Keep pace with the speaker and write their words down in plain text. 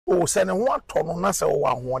o se ne ho atono na se wo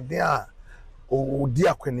ahoden a o di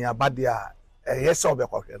akwani abade a yes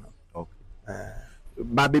obekwohwe no. Okay.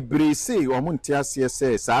 Ba bebre say o mo ntia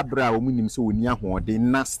se sabra o munim se oni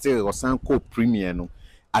ahoden na still osan ko premier no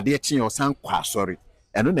ade echi osan kwa sorry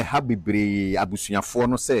eno ne ha bebre abusuafo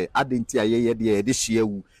no se ade ntia ye de hia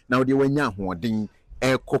wu na o de wanya ahoden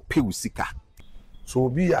ko pew sika so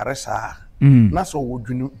obi yare saa na so wo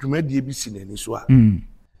dwumadie bi si nani so a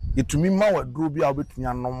itumi ma waduro bi a obetumi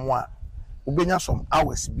anom a obenya some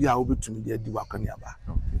hours bi a obetumi de adi wakani aba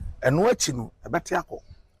eno achi no ebete akọ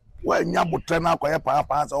wa nya botre na akọ ye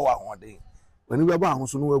pa so wa hoden wani be ba ho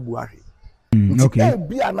so no wabu ahwe okay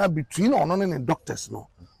bi ana between ono ne doctors no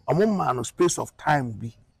omo ma no space of time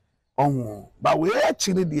bi omo ba we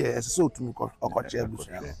achi ne de so tumi okoche abusu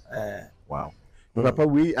wow papa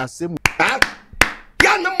we asem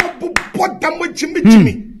ya na mo bodam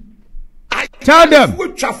jimi tell them we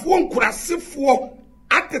twafo nkurasefo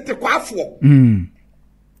atete kwafo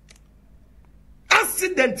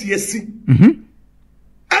accident yesi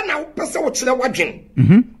ana wo pese wo kire wadwen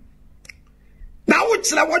na wo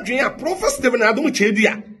kire wadwen a Prophet Adom Kyei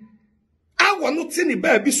Duah awo no ti ni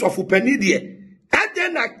ba bi sofo pani de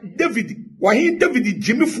ade na David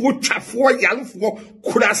jimi fo twafo yalfo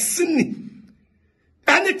kurasini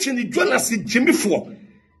ane chini Jonas jimi fo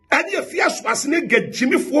ade afia so asene ga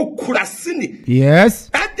jimi fo kurasini yes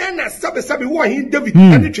ade na sabe wo hin David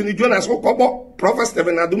ane chini Jonas ko kobo Prophet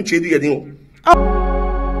Adom Kyei Duah din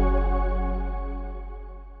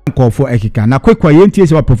call for ekika na kwekwa yentie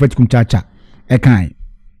se wa prophet Kumchacha ekan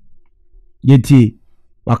yentie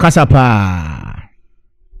wakasa pa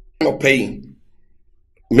no pain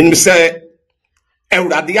min say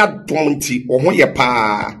Ewurade adom nti wo ho ye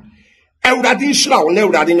pa Ewurade nshira wo na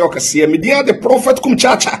Ewurade nyokase me dia the Prophet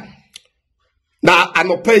Kumchacha na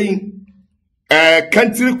anopai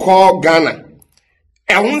country called Ghana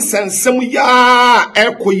ehun sensem ya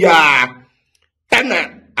ekoya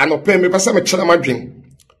ana anopai me pesa me kyerɛ madwen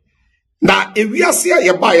na ewiase a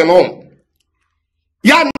ye ba ye no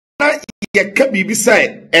ya na ye ka bibi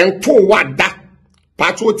say ento wada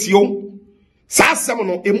pato tio sa asem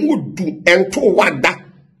no emu du ento wada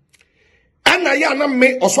ana ya na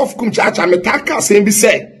me osof Kumchacha me taka asem bi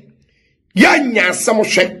say ya nya asem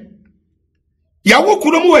hwe ya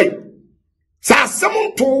wokurom we sa asem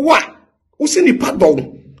nto wa usi ni pado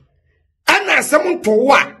ana asem nto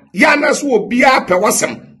wa ya na so obi a pe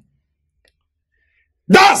wasem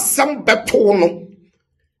da some beto no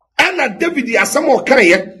ana David asam o kan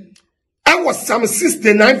ye I was Psalm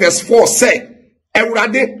 69 verse 4 say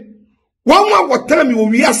Ewurade wanwa wotan mi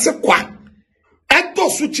owi ase kwa edo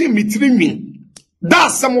so chi mitirimi da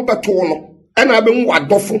asam beto no ana abe mu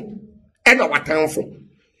wadofo ana watanfo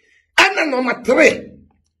ana no matre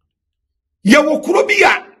ye wokuro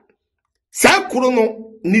bia sa kuro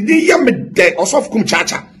no ni di yamde osof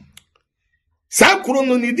Kumchacha sa kuro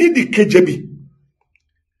no ni di kejebi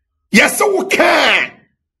yes wo kan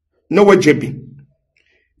na wajebi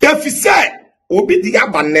efise obi di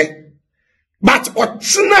abanne but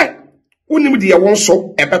ochina unim di won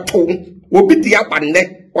so ebeto obi di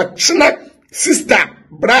abanne ochina sister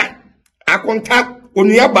bra akonta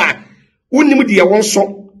onuaba unim di won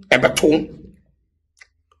so ebeto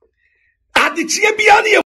adichie bia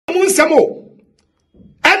ne mu nsemo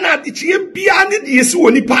ana adichie bia ne di yesi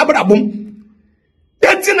woni pa abrabom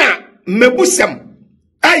etina mebusem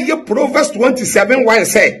aye Proverbs 27:1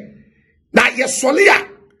 say na ye solia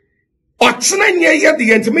ochina nye ye de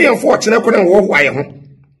yentime yemfo ochina kona wo hwaye ho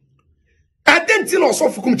adenti na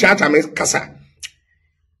osofu Kumchacha me kasa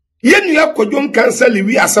ye nua Kwadwo Nkansah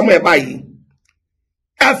lewi asem e bayi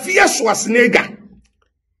afia so asenega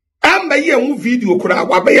amba ye hu video kura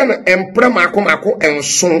wa be ye na empre mako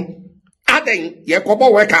enso aden ye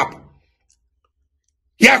kobo wake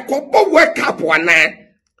up wana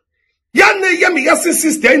Yana yami yasi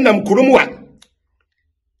sister inam kurumwa.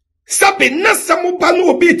 Sabi nasa mubanu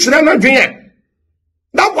obi chira na dwenya.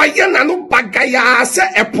 Na wayana no bagaya se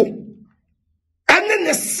epo. Ane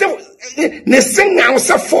nese nga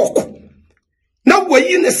se folk. Na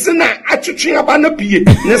wayi nese na achuchi abana pie.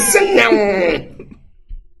 Nese nga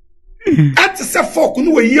ati se folk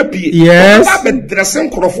no wayi pie. Yes. Ba be dressing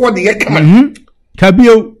krofo de ye kama.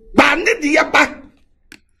 Kabio. Ba ne de ye ba.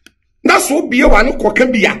 Na so bie wa no koka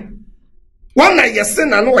bia. Wana yese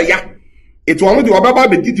na no ya etu omo de obaba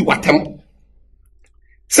be didi watam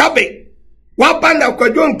sabe wabanda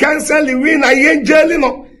Kwadwo Nkansah liwi na yenjeli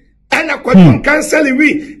no ana Kwadwo Nkansah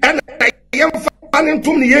liwi ana yemfa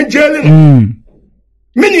panintum ni yenjeli no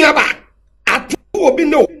mini aba atu obi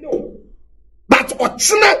no but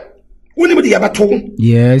ochina woni me de yabato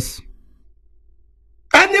yes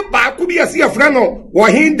Any back be as your friend or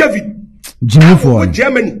him David. Jimmy for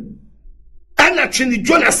Germany. And actually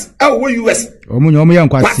Jonas US. Omunyomu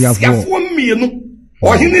Nkansah for me no.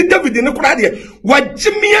 Or him David in the crowd. What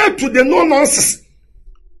Jimmy to the no nonsense.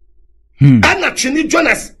 And actually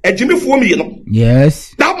Jonas a Jimmy for me no.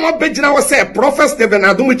 Yes. That my bejina was say Prophet Stephen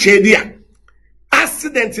Adom Kyei Duah.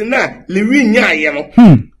 Accident na liwi nya ye no.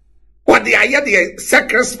 What the aye the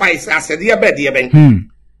sacrifice as the bed ye ben.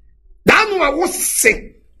 That no I was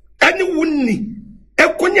sick. Any wunni. E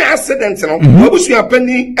konya accident no. Obusu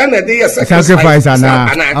apani and a day sacrifice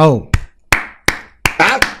ana. Oh.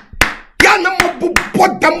 Ya na mo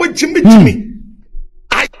bodam Jimmy.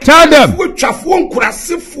 I tell them. We twafo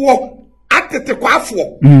nkurasefo atete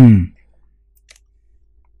kwafo.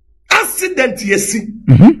 Accident yesi.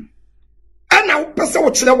 And now person wo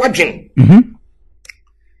kire wadwen.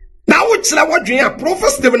 Now wo kire wadwen a Prophet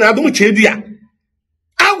Stephen Adom Kyei Duah.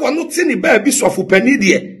 I want no tini ba bi sofo pani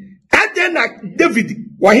de. And then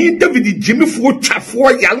David, wahin David Jimmy fo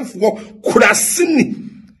twafo yalfo kurasini.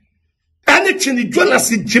 And chini Jonas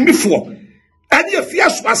Jimmy fo. And if you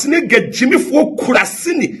asne get Jimmy fo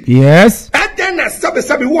kurasini. Yes. And then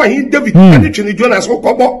sabe wahin David and chini Jonas wo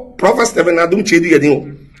kobo Prophet Stephen Adom Kyei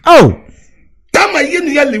Duah. Oh. Tama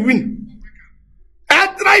yenu ya liwin.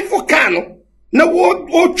 A drive for cano. Na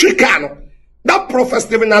wo tricano. That Prophet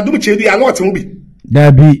Stephen Adom Kyei Duah no what be.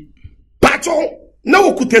 Dabi. Patron. Na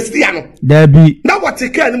wo kutestiano. Dabi. Na what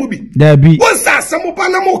take care no be. Dabi. Wo sa asemo pa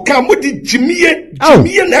na mo ka mo di Jimmy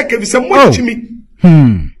na ka bi se mo Jimmy.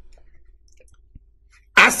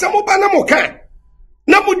 Asemo pa na mo ka.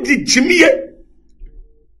 Na mo di Jimmy.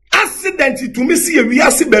 Accident to me see a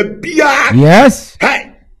wiase ba bia. Yes.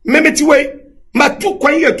 Hey, memeti we. Matu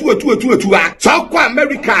kwan ye tu a. So kwa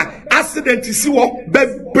America accident si wo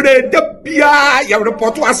bebre de bia ya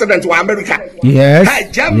report accident wa America. Yes.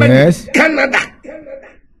 Hey, Germany, yes. Canada,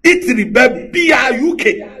 Italy, bia UK.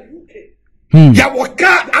 Ya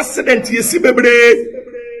waka accident ye si bebre.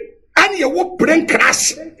 And ye wo plane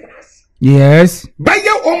crash. Yes. By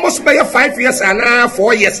almost by 5 years and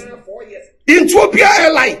 4 years. Ethiopia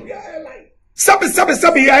airline. Sabi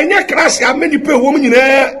ya nya crash ya many people woman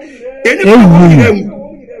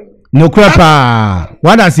no crapa.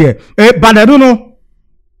 What I say? But I don't know.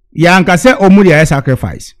 Nkansah omuri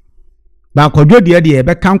sacrifice. But Kwadwo de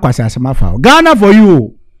be kan kwasa asemafa. Ghana for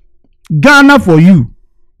you. Ghana for you.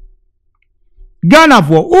 Ghana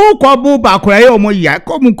for o kwabu ba kwaye omo ya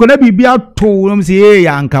kom kona bibia to no say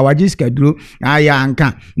ya nka waji schedule ya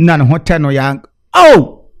nka na ne hotel no ya.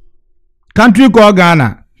 Oh. Country called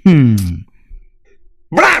Ghana.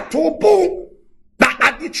 Bra topo na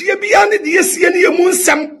adichie bia ne de esie ne emu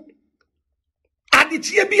nsem.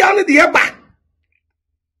 Adichie bia ne de ba.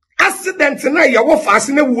 Accident na ya wo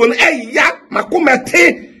fase na wuo no ya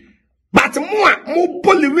makomete. But mo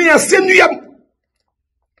boliwi asenuyam.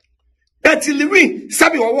 Eti liwi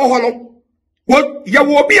sabi wo ho no. Wo ya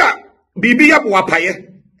wo bia bibi ya bo apaye.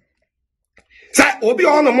 Sa obi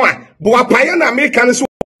ho no mo a bo apaye na America ne so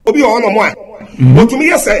obi ho no mo a. Otumi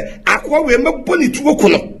yese akwa we mebo ni tuwo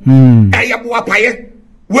kuno. Eyabo apaye.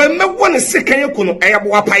 We mebo ne sekan kuno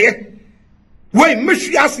eyabo apaye. We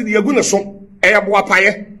mehwi asidi egu ne so eyabo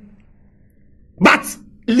apaye. But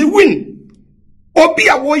Lewin obi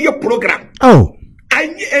a wo ye program. Oh.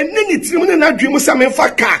 Eni ni tirim ne na dwemu sa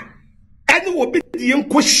memfa ka. Eni obi die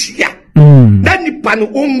nkohia. Na nipa no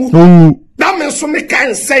onwu. Na me so me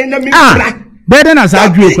kan sai na me bra. Better na sa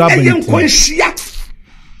dwe kwa ba. Nkohia.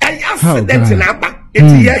 Accident na ba.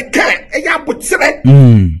 Eti ye kan eya botere.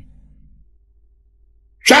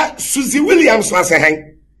 Cha Suzy Williams was a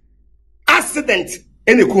hang. Accident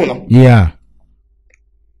ene ku no. Yeah.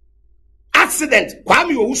 Accident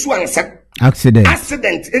Kwame Owusu ansa.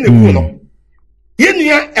 Accident ene ku no.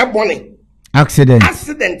 Yenua ebone. Accident.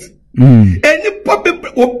 Eni pobe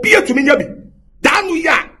obi atumi nya bi. Danu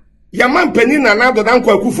ya man pani na na do dan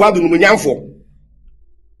kwa kufu adu no nyamfo.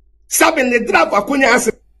 Sabe ne drive akonya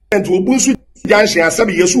accident obunsu janhye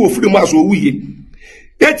asabe yesu ofuri mu aso owuye.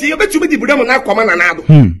 Eti yebetumi di bidam na akoma na nado.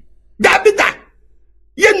 Dabida.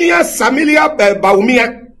 Yenua Samilia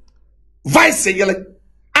Baumia vice yele.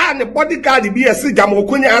 And the bodyguard be a jam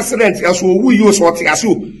okonya accident aso owuye o so te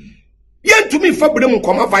aso. Yentumi fa bidam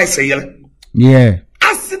koma vice yele. Yeah.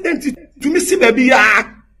 Accident to me see baby ya.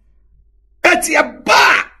 Eti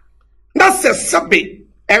ba. Na se sabe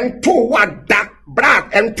ento wada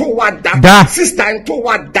brad ento wada sister ento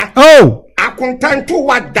wada. Oh. Akonta ento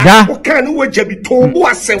wada. Okan wo jabi to bo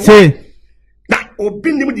asewa. Na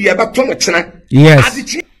obi nim de yeba to no kena. Yes.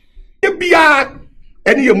 Adichi bia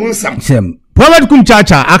eni ye munsam. Sem. Prophet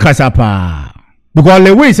Kumchacha akasapa. Because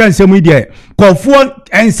the way sense me there. Kofo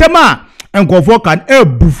ensema enkofo kan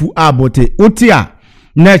ebufu abote otia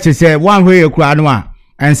na che se wan hwe ekura no a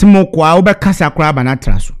ensemo kwa wo be kasa kura ba na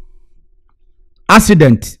traso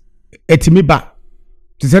accident etimi ba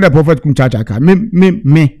to say the prophet Kumchacha ka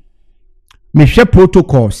me hwe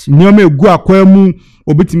protocols nioma egu akwa mu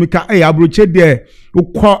obitimi ka abroche de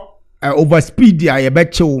ukọ overspeed ya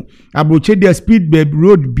yebechew abroche de speed be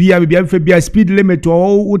road bia fe bia speed limit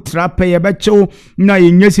o trap yebechew na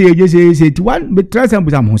yenyese ti one be trasa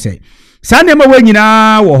mbusam ho say sane ma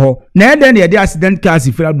wanyina wo ho na ede na de accident cars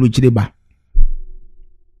ifra abroche ba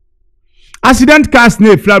accident cars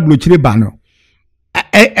na ifra abroche ba no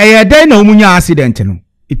ede na omunya accident no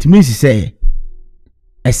it means say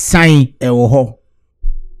a sign wo ho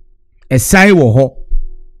a sign wo ho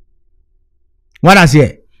what I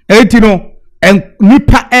say etino en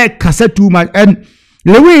nipa kasa too much and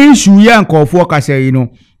lewe issue ya nkofo kasa yi no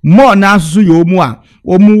more na so yo mu a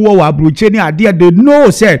omu wo wa broche ni ade they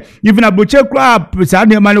know say even a broche kra sa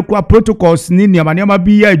ne ma no kra protocols ni ne ma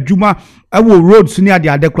bi ya adwuma awo roads ni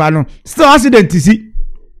ade kra no still accident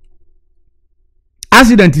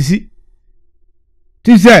si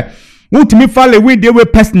ti say utimi fall away they were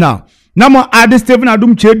personal na mo ade Stephen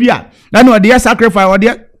Adom Kyei Duah na no dey sacrifice or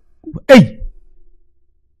dey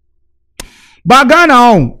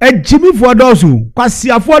bagana on ejimi for those kwasi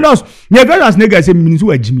for those ye various niggas say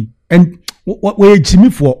minsu ejimi and we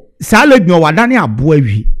ejimi for salad no wadane abo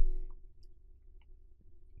awi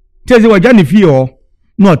teze wajani fio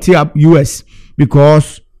not here US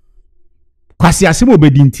because kwasi asimo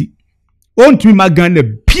obedinti ontumi magana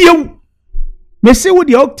piew me say wo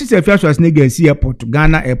the octis fiaswas niggas airport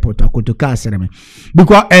Ghana airport akotoka asereme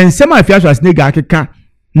because ensema fiaswas nigga akeka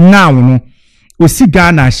now no Osi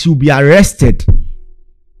Ghana, she will be arrested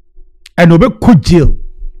and obe go jail.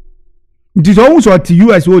 It is almost what the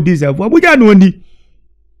US will deserve. What we know ni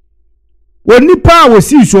pa we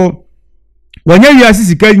see so when you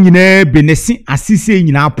assist can nyina benesi asise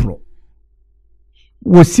nyina pro.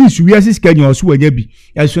 We see so we assist can you so wanya bi.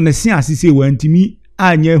 E so ne sin asise wantimi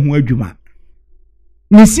anya hu adwuma.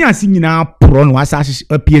 Ni sin asise nyina pro no asase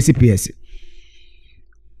PSPS.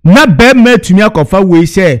 Na be me tumi akofa we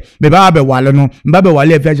say be ba be wale no mba be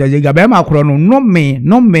wale afia jega be ma kro no no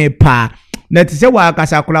me pa na ti se wa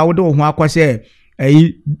akasa kro wo de ho akose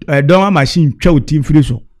don machine twa otim firi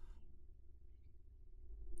so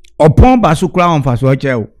opon ba so kra on fa so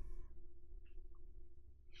che o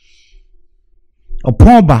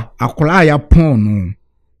opon ba akra ya pon no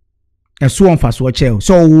eso on fa so che o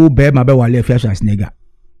so wo be ma be wale afia snega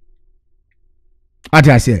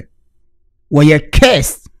ati ase wo ye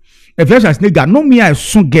case if you just nigga no me I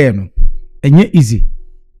soon get no enye easy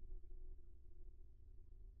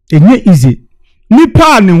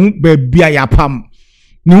nipa ne hu be bia ya pam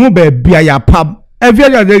every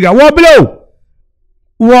other nigga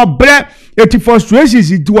wo ble eti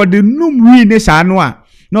frustrations it what the num ri ne sa no a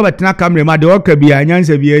no betina camera ma de o ka bia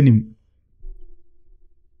nyansa bia anim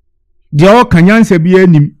de o ka nyansa bia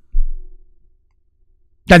anim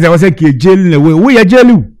that was a jail ne we ya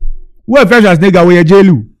jailu we fresh nigga we ya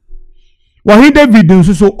jailu Wahi David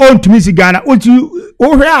nso so ontumi si Ghana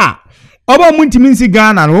ohwe a oba muntimi si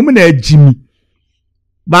Ghana no mo na ajimi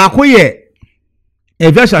ba ko ye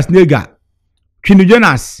Evasius Nega Twini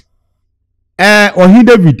Jonas Wahi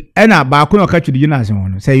David na ba ko no ka Twini Jonas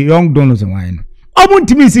no say young donos wan no omo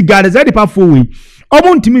ntimi si Ghana za de pa fo we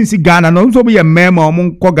omo ntimi si Ghana no nso bo ye mema omo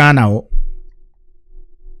nko Ghana ho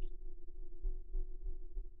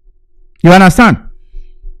you understand.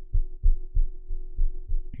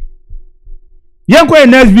 Yanko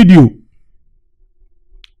next video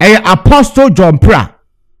Apostle John Prah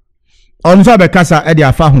on so be kasa e de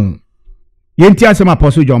afa ho yenti asem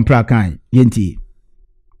Apostle John Prah kan yenti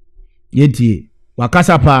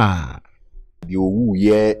wakasa pa de owu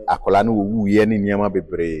ye akola na owu ye ne niam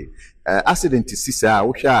bebre accident sisa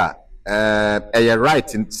wo hwa ye right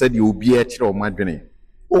said you be a kire o madwene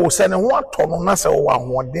o se ne ho ato no na se wo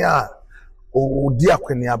ahoden a o di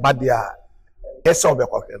akwani abade a ese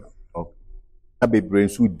obekwohwe no bebre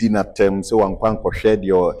nso di na tem se wankwan kohwe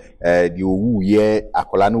de owu ye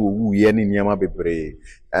akola na owu ye ne niam bebre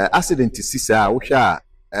accident sisa wo hwa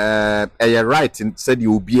ye right said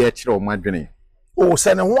you be a kire o madwene o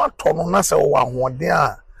se ne ho ato no na se wo ahoden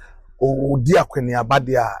a o di akwani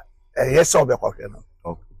abade a ese obekwohwe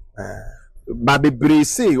no ba bebre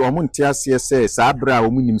se o mo ntia se sa bra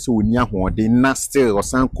o mu nim se oni ahoden na still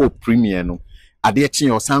osan ko premier no ade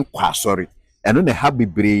echi osan kwa asori eno ne ha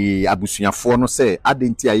bebre abusuafo no se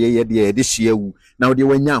adenti ayeye de de hyiawu na wo de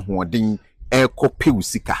wanya ahoden ekopew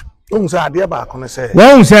sika unse ade ba kono se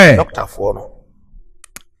won se doctor for no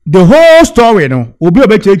the whole story no obi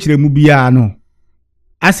obechechire mu bia no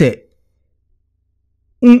ase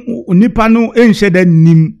nipa no enhye da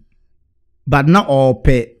nim but na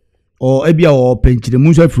ope or ebia or penchire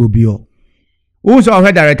mu so afro bi o wo so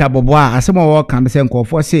o director bobo a asem o kan se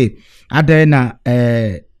nkofo say adan na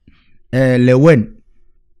lewen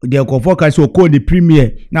de nkofo ka so ko the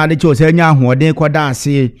premier na ade che o se nya ahoden koda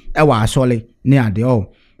ase e wa asole ne ade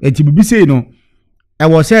o eti bibi say no e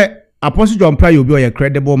was say Apostle John Prah you be a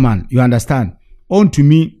credible man, you understand? On to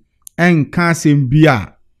me Nkansah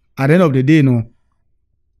bia at the end of the day no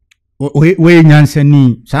we Nkansah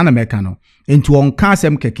ni sana meka no into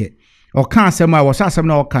Nkansah keke or Nkansah was asem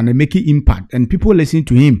na can make impact and people listen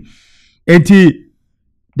to him. Enti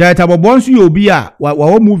that abobonso you be a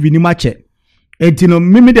wa movie ni mache. Enti no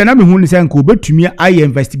mimi de na me hu ni se nko betumi aye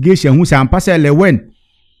investigation hu se ampasa lewen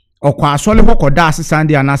okwa asole kokoda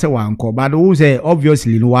asesande anase wanko but who say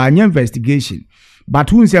obviously no anya investigation but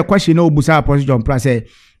who say question no busa Apostle John Prah say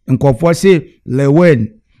nkofo say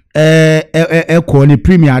lewen ko ni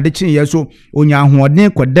premier de chin yeso onya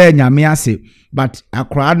ahoden koda nyame ase but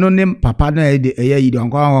akra no ne papa no e yi de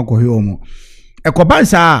onko hwe omo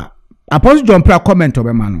ekobansa Apostle John Prah comment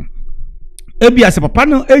obema no ebi ase papa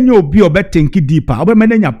no enyo obi obetenki deeper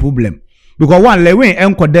obemenya problem because one lewen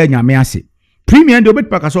enkoda nyame ase premier de obet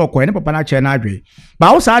paka so okoye ne papa na che na adwe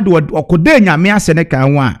ba wo sa de okoda nyame ase ne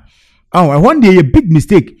kan wa one day a big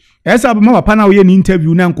mistake esa ba papa na wo ni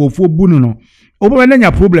interview na nkofo bunu no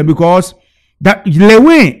obemenya problem because that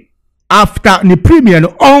lewen after the premier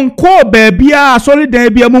no onko baabia solid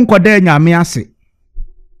bia mu nkoda nyame ase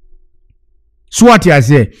so what you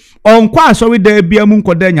say onko solid bia mu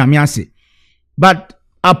nkoda nyame ase but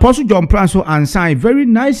Apostle John Prah so answer very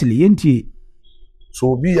nicely enti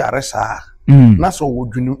so bi yare saa na so wo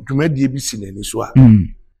dwumadie bi si nani so a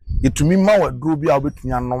etumi ma waduro bi a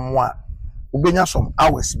obetumi anom a obenya some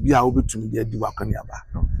hours bi a obetumi de adi wakani aba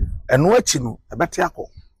eno achi no ebete akọ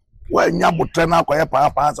wa nya botre na akọ ye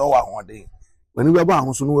pa so wa hoden wani we ba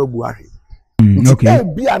ho so no wabu ahwe okay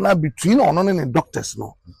bi ana between ono ne doctors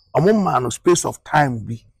no omo ma no space of time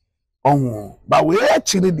bi ohun ba we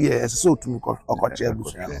achi ne de so tumi okoche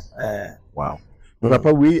abusu wow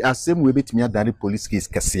papa we asem we betumi adare police case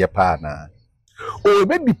kase pa na o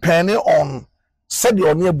be depending on said the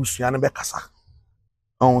oni abusua ne be kasa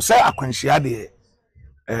on say akwanhia de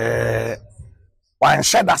one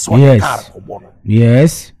shed that's what car obo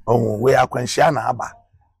yes we akwanhia na aba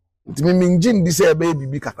ntimi minjin di say be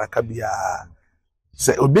bibi kakraka bia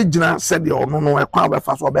say obegina said the ono no e kwa be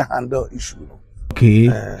fa so be handle issue no okay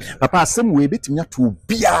papa asem we betumi ato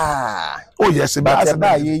bia oh yes but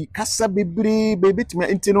ba ye kasa bebre be betumi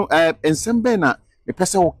intino ensembe na me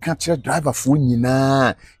pese wo catch driver fo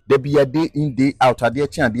nyina da bia day in day out ade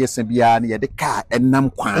chi ade ese bia na ye de car enam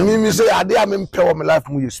kwan me say ade am mpe wo me life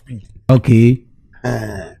mu ye speed okay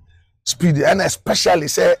speed and especially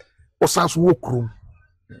say o sans wo krum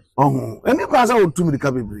any person wo to me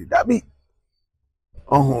ka bebre that be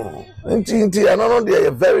nti no dey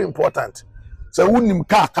very important so wunim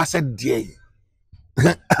car kasa dey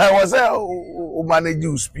I was manage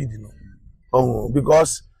you speed no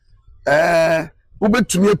because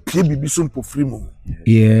obetumi apie bibi so mpo free mu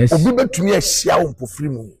yes obi betumi ahia wo mpo free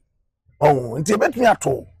mu nti betumi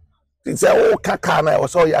ato it's a kaka na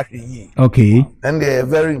so ya hwe okay and they are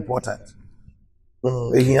very important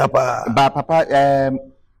ehia pa ba papa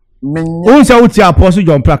menya say uti Apostle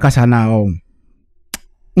John Prah kasa na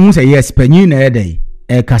say yes panyin na dey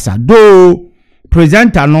kasa do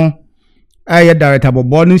presenter no aye director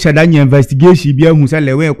bobo no sheda nya investigation bia hu say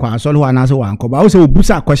lewe kwa asole ho anase wanko ba wo say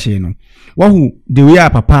obusa question no wo hu the way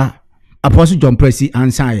papa Apostle John Prah si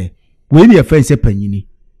answer ye we dey friend say panyini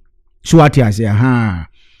so what you say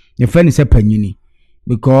your friend say panyini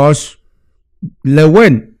because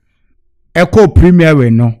lewen echo premier we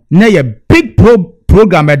no na ye big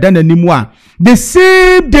program e dan animu a the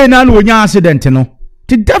same day na no nya accident no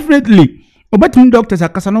definitely obetim doctors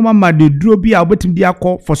akasa no mama de duro bi a obetim di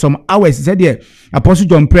akọ for some hours said there Apostle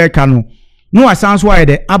John Prah kanu no asanso why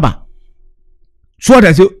the aba so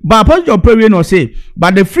that say but Apostle John Prah we no say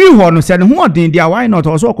but the free one no say who odin dia why not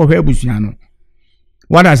also okọ abusua no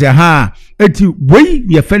what I say eti we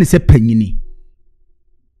ye friend say panyini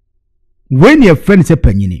when your friend say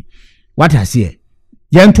panyini what I say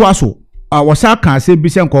ye nto aso wasa kan say bi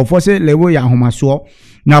say nkofo say lewo ya homaso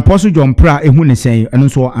na Apostle John Prah ehu ne sen eno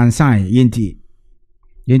so ansan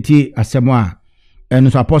yenti asemo a eno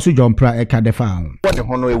so Apostle John Prah e ka defa ho what the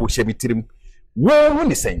hono e wo hyemitirim wo hu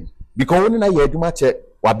ne sen because woni na ye aduma che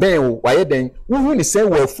wa ben wo wa ye den wo hu ne sen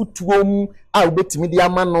wa futuom a obetimi di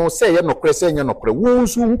ama no say ye nokre say nye nokre wo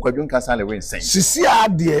nso hu Kwadwo Nkansah le wen sen sisi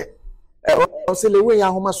ade o se le we ya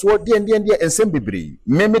homa so de ensem bebre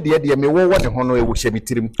meme de me wo what the hono e wo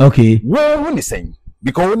hyemitirim okay wo hu ne sen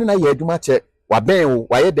because when na ye adwuma che wa ben wo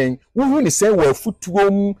wa ye den wo hu ni say wa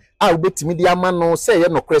futuo mu a obetimi de ama no say ye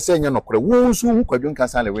nokre say nya nokre wo nso hu Kwadwo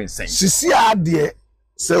Nkansah le we nsen sisi ade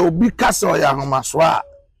say obi kasa o ya homaso a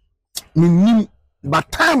minnim ba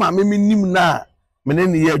time a minnim na mene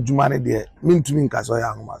ne ye adwuma ne de mintumi nkasa o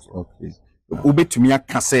ya homaso okay obetumi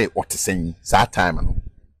aka say otesen sa time no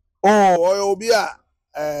oh obi a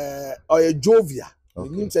oye Jovia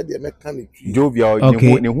minnim say de mechanic Jovia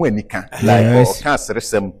ne hu anika like o ka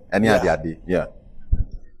seresem ane ade yeah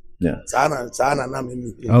sana na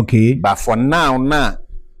minni okay but for now na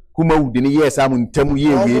kuma wudi ni yes am ntamu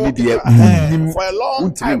ye we ni de for a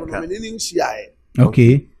long time no minni nshia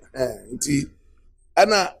okay nti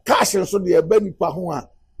ana cash so de ba nipa ho a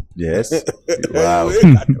yes wow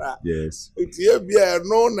yes nti e bia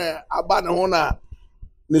no na aba ne ho na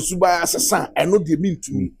ne suba asesa eno de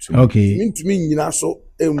mintumi okay mintumi nyina so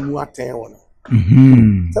emu aten wona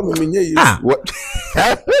Tell me yes. What?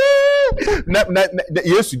 na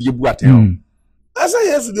yes di ebu aten. Asa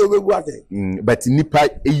yes di ebu aten. But nipa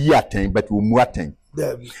eyi aten but omu aten.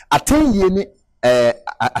 Aten ye ni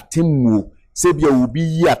aten mu se bia obi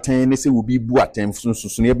yi aten ne se obi bu aten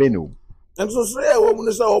sunsun e be ne o. Enso so e wo mu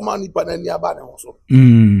ne se o ma nipa na ni aba ne ho so.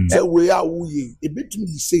 Se we a wo ye e betum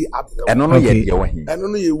di say abra. Eno no ye de wo hin. Eno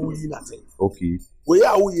no ye wo yi na aten. Okay. We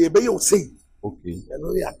a wo ye be ye say. Okay.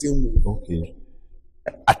 Eno ye aten mu. Okay.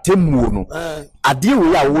 Atemu no ade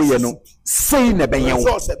wo ya wo ye no sei na benye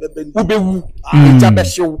wo ubewu eja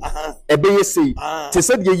behyew ebeye sei te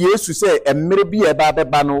se de Yesu se emmere bi e ba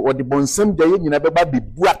beba no ode bonsam de ye nyina beba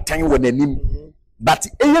bebu atan wo nanim but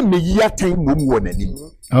eye meyi atan mom wo nanim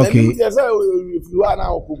okay yes ufriwa na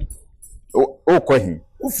okom o ko hin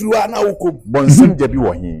ufriwa na okom bonsam de bi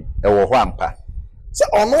wo hin e wo ho ampa se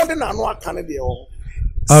ono de na no aka ne de wo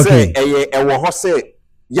se eye e wo ho se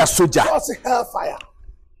ya soja se hellfire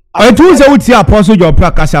I told you what Apostle your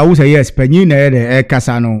Prah who say yes, penny na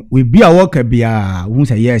Kasano. We be a worker be a who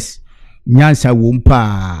say yes. Nyansa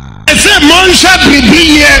wumpa. I say Monsha be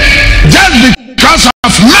here just because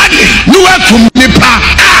of money. You are from Nipa.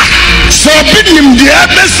 So bidim the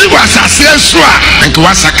embassy was a sesua and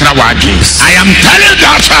was a krawagi. I am telling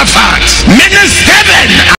that fact. Minister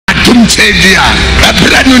Adom Kyei Duah. A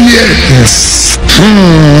brand new year. Yes.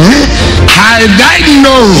 I don't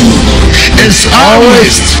know. It's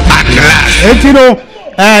always at last. You know,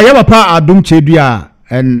 you have a Adom Kyei Duah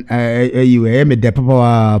and you me de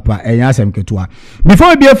papa and yasem ketua. Before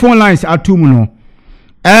we be a phone lines at 2 no.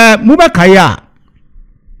 Muba kaya.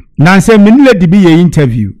 Nanse minule di be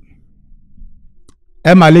interview.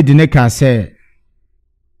 Emma lady neka say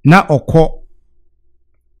na oko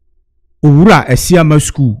owura Asiama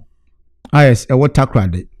school. Yes, e water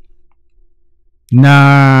crowd.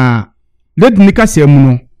 Na lady neka say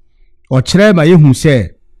mu no o kire ma yehu say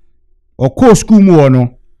oko school mu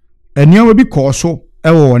no eniam bi ko so e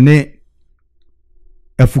wo ne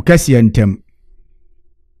afukasi entem.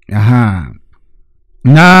 Aha.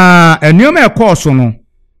 Na eniam e ko so no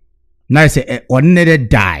na say on ne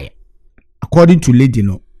die according to lady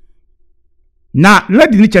no. Na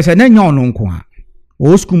lady ni chese na nya ono nko a.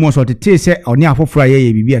 O school mo so tete se oni afoforo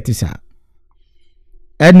ye bibi atisa.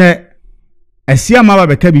 Ene Asiama ba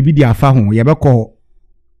beka bibi di afa ho ye bekọ.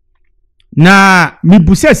 Na mi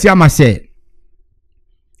busa Asiama se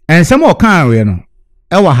ensem o kan we no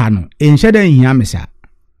e wa ha no enhye da nhia mesa.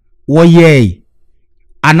 Wo ye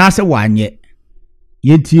anase wanye.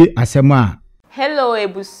 Yetie asem a. Hello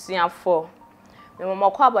ebusiafo. Me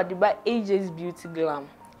mama kwa abadiba AJ's Beauty Glam.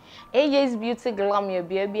 AJ's Beauty Glam ye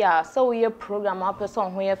bia so ye program a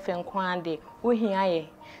person ho ye fenkwan de wo hia ye.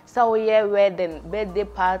 So ye wedding, birthday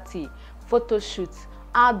party, photo shoot,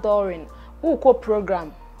 outdooring, uko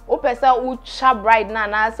program. O pesa ucha bride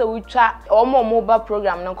na say ucha omo mobile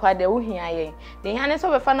program no kwa de wo hia ye. De hia ne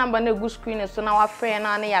so be fa number na go screen so na wa friend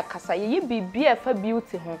na ya kasa ye bibia fa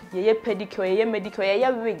beauty ho. Ye pedicure, ye medicure,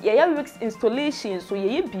 ye wig installation so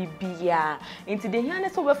ye bibia. Inti de hia ne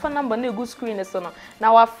so be fa number na go screen so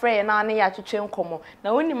na wa friend na ya twetwe nkomo.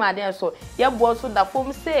 Na woni ma den so ye bo so da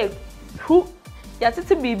form say who ya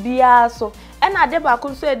titi bibia so e na de ba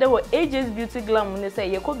ko so e de wo AJ's Beauty Glam ne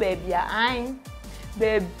say ye ko bibia an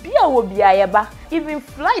baby a wo bia ye ba even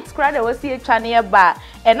flight crowd we see twa ne ba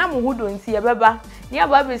e na mo hudo nti ye beba ni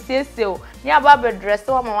aba be siesie ni aba be dress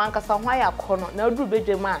wo ma wankasa ho ya kono na duru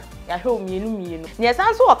bedwema ya hwe mienu ni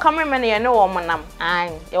esan so wo cameraman ye ne wo monam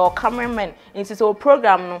an ye wo cameraman nti so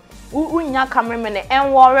program no unya cameraman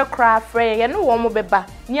en wo re cra frɛ ye ne wo mo beba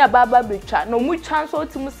ni aba betwa no mu twa so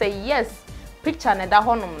timu say yes picture na da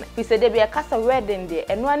honom ne fi se de bia kasa wedding de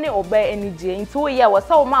eno ane oba enije nti wo ye wo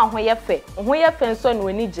sa wo ma ho ye fe nso na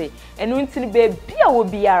enije eno nti be bia wo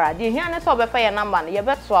biara de hia ne so obefa ye number ne ye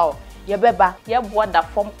betoa wo ye beba ye boa da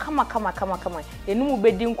form kama enu mu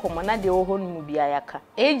bedi nkomo na de wo ho no mu bia yaka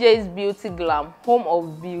AJ's Beauty Glam, home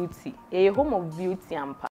of beauty home of beauty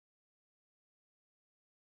ampa